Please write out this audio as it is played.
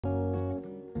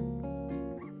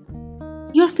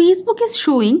Your Facebook is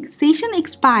showing session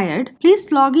expired,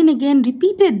 please log in again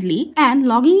repeatedly and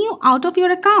logging you out of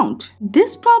your account.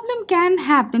 This problem can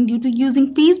happen due to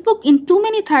using Facebook in too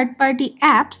many third-party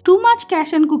apps, too much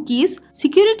cache and cookies,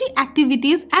 security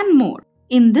activities and more.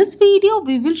 In this video,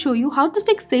 we will show you how to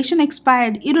fix session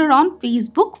expired error on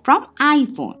Facebook from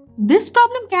iPhone. This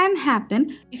problem can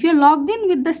happen if you're logged in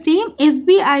with the same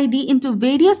FB ID into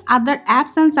various other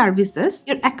apps and services.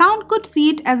 Your account could see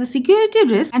it as a security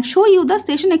risk and show you the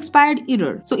session expired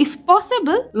error. So if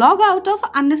possible, log out of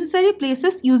unnecessary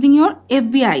places using your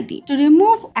FB ID. To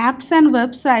remove apps and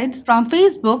websites from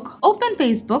Facebook, open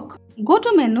Facebook, go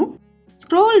to menu,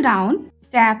 scroll down,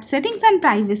 tap Settings and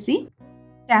Privacy,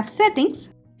 tap Settings,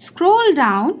 scroll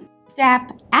down,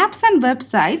 tap Apps and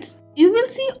Websites. You will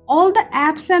see all the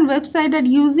apps and websites that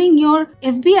using your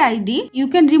FB ID. You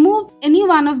can remove any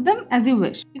one of them as you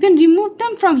wish. You can remove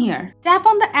them from here. Tap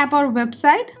on the app or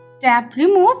website. Tap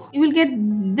remove. You will get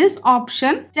this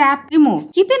option. Tap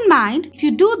remove. Keep in mind, if you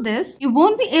do this, you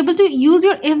won't be able to use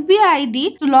your FB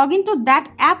ID to log into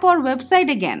that app or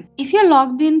website again. If you're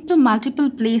logged into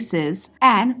multiple places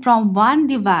and from one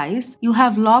device you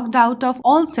have logged out of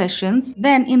all sessions,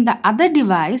 then in the other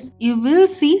device you will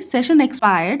see session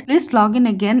expired, please log in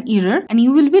again error, and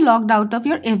you will be logged out of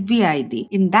your FB ID.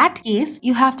 In that case,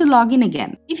 you have to log in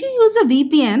again. If you use a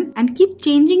VPN and keep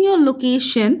changing your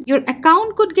location, your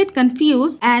account could get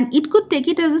confused and it could take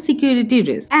it as a security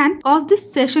risk and cause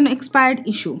this session expired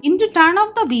issue. You need to turn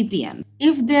off the VPN.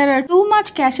 If there are too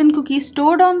much cache and cookies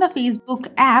stored on the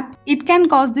Facebook app, it can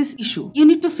cause this issue. You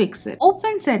need to fix it.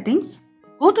 Open Settings,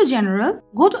 go to General,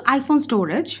 go to iPhone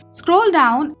Storage, scroll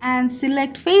down and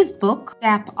select Facebook,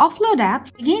 tap Offload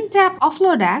App, again tap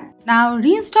Offload App. Now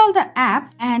reinstall the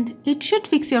app and it should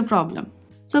fix your problem.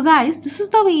 So guys, this is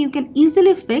the way you can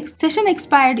easily fix session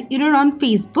expired error on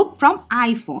Facebook from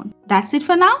iPhone. That's it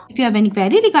for now. If you have any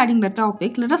query regarding the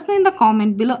topic, let us know in the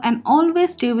comment below and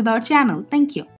always stay with our channel. Thank you.